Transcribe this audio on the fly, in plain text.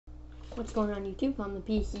What's going on YouTube? I'm the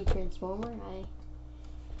PC Transformer. I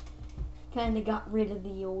kind of got rid of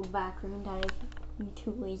the old background. I'm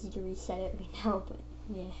too lazy to reset it right now, but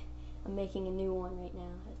yeah, I'm making a new one right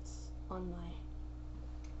now. It's on my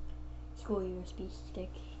school USB stick.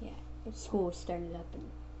 Yeah, school started up and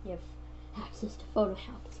you have access to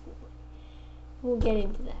Photoshop at school. We'll get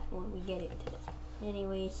into that when we get into that.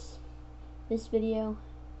 Anyways, this video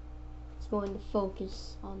is going to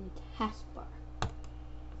focus on the taskbar.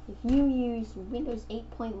 If you use Windows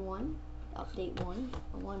 8.1, update 1,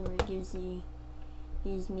 the one where it gives you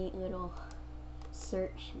these neat little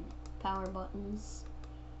search and power buttons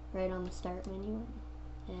right on the start menu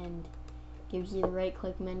and gives you the right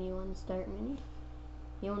click menu on the start menu,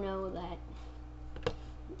 you'll know that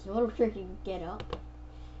it's a little tricky to get up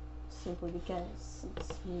simply because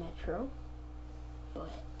it's Metro.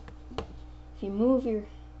 But if you move your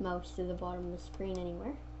mouse to the bottom of the screen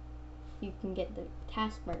anywhere, you can get the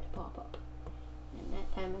taskbar to pop up. And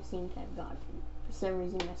that time I seem to have got it. For some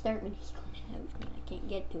reason my start menu's coming out and I can't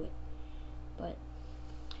get to it. But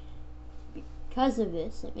because of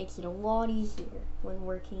this, it makes it a lot easier when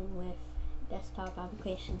working with desktop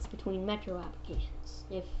applications between Metro applications.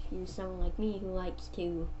 If you're someone like me who likes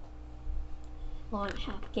to launch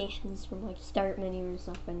applications from like a start menu or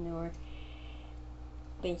something, or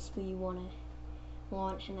basically you want to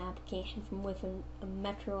launch an application from within a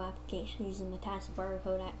Metro application using the taskbar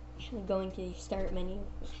without actually going to the start menu,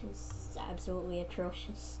 which is absolutely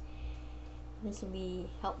atrocious. This will be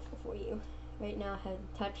helpful for you. Right now I have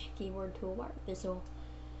the touch keyboard toolbar.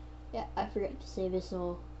 I forgot to say this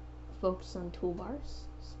will focus on toolbars.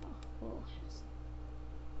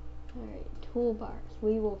 Alright, toolbars.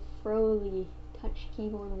 We will throw the touch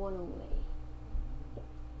keyboard one away.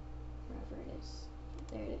 Wherever it is.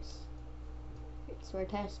 There it is. So our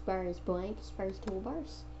taskbar is blank as far as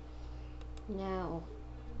toolbars. Now,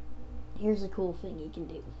 here's a cool thing you can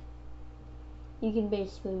do. You can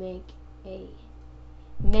basically make a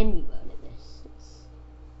menu out of this.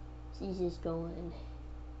 It's easy as going,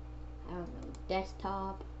 I don't know,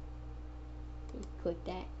 desktop. You click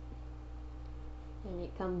that, and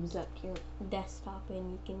it comes up to your desktop,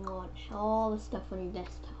 and you can launch all the stuff on your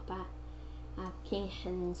desktop.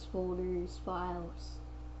 Applications, folders, files.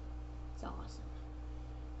 It's awesome.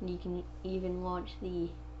 And you can even launch the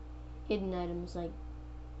hidden items like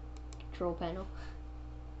control panel.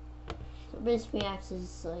 So basically acts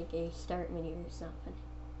as like a start menu or something.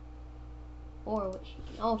 Or what you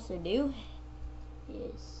can also do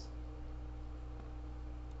is,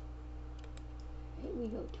 right, we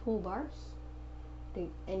go toolbars,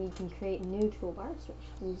 and you can create new toolbars,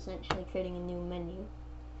 which is essentially creating a new menu.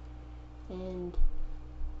 And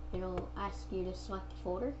it'll ask you to select a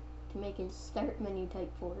folder. To make a start menu type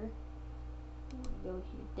folder, go to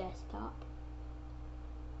your desktop.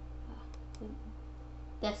 The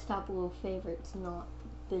desktop little favorite's not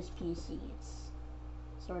this PC, it's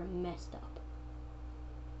sort of messed up.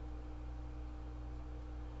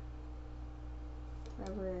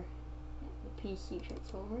 Wherever the PC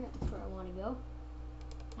Transformer, that's where I want to go.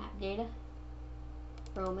 App data,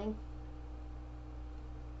 roaming.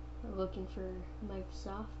 We're looking for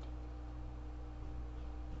Microsoft.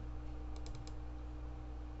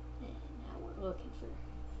 Looking for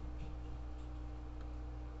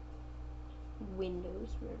Windows,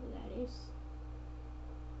 wherever that is.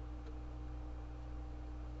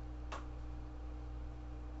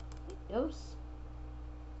 Windows.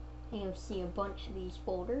 And you'll see a bunch of these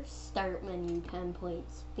folders: start menu,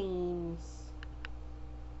 templates, themes,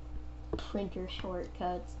 printer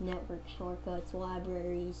shortcuts, network shortcuts,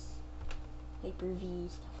 libraries, Hyper-V,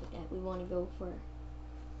 stuff like that. We want to go for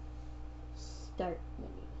start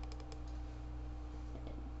menu.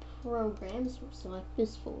 Programs, we'll select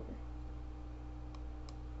this folder.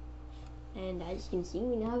 And as you can see,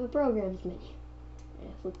 we now have a programs menu. And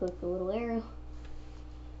if we click the little arrow,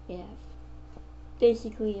 we have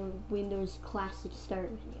basically a Windows classic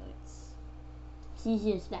start menu. It's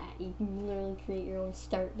easy as that. You can literally create your own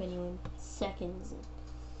start menu in seconds. And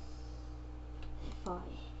if I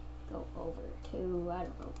go over to, I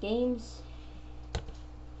don't know, games,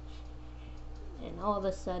 and all of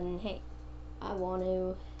a sudden, hey, I want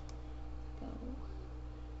to go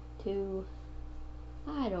to,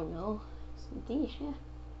 I don't know, Synthesia,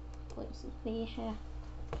 play Synthesia,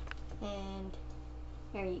 and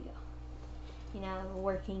there you go. You now have a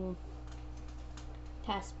working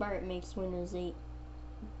taskbar. It makes Windows 8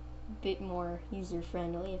 a bit more user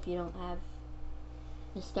friendly if you don't have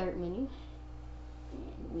the start menu.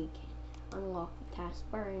 And we can unlock the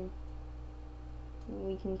taskbar and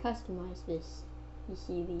we can customize this. You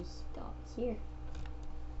see these dots here.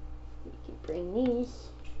 We can bring these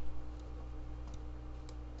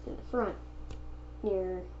front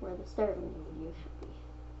near where the start window would usually be.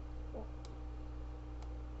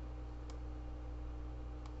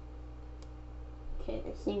 Okay,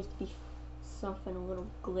 there seems to be something a little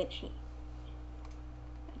glitchy.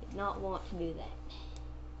 I did not want to do that.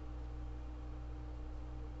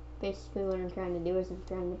 Basically what I'm trying to do is I'm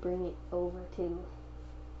trying to bring it over to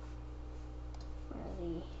where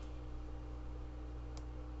the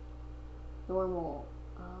normal,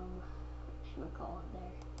 what should I call it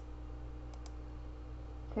there?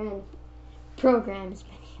 Trying to program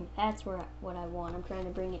menu. That's where what I want. I'm trying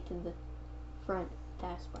to bring it to the front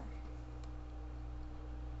taskbar.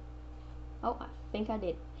 Oh, I think I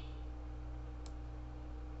did.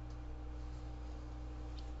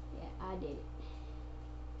 Yeah, I did it.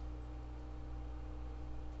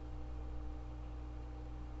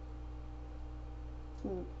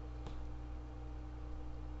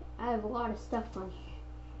 I have a lot of stuff on here,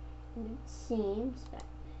 and it seems that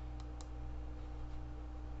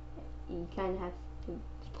you kind of have to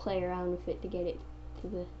play around with it to get it to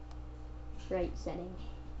the right setting.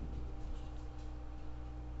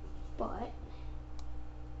 But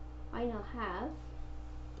I now have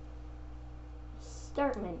a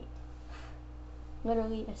start menu,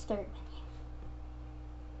 literally a start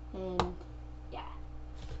menu, and yeah.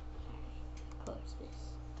 Close this.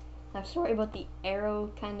 I'm sorry about the arrow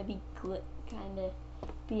kind of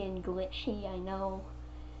being glitchy. I know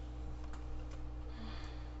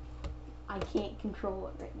I can't control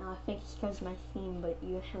it right now. I think it's because of my theme, but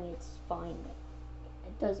usually it's fine. But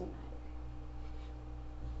it doesn't matter.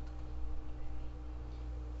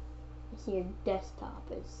 I see your desktop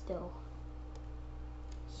is still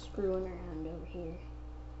screwing around over here.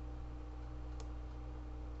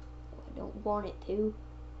 Oh, I don't want it to.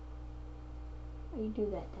 How you do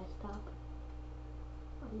that, desktop?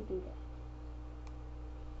 How do you do that?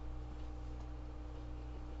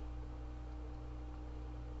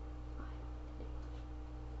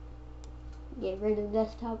 Get rid of the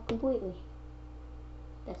desktop completely.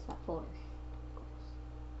 Desktop folder, of course.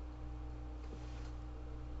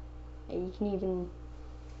 And you can even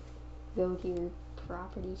go to your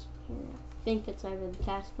properties here. I think that's either the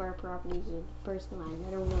taskbar properties or the personalized. I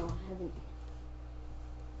don't know. I haven't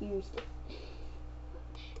used it.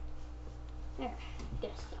 There,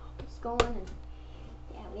 desktop is going, and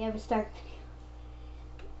yeah, we have a start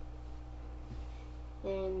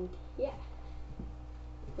menu. And yeah,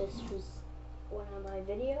 this was one of my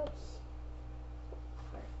videos,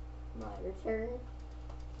 my return.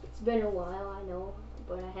 It's been a while, I know,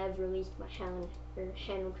 but I have released my channel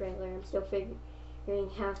trailer. I'm still figuring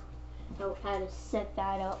how to set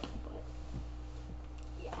that up, but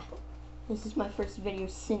yeah, this is my first video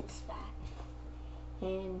since that,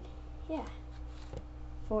 and yeah.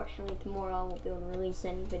 Fortunately, tomorrow I won't be able to release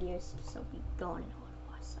any videos, so I'll be gone in a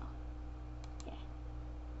while. So, yeah.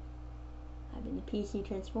 I've been the PC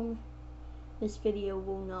Transformer. This video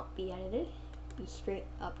will not be edited. It'll be straight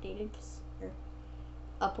updated, or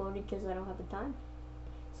uploaded because I don't have the time.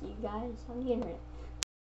 See you guys on the internet.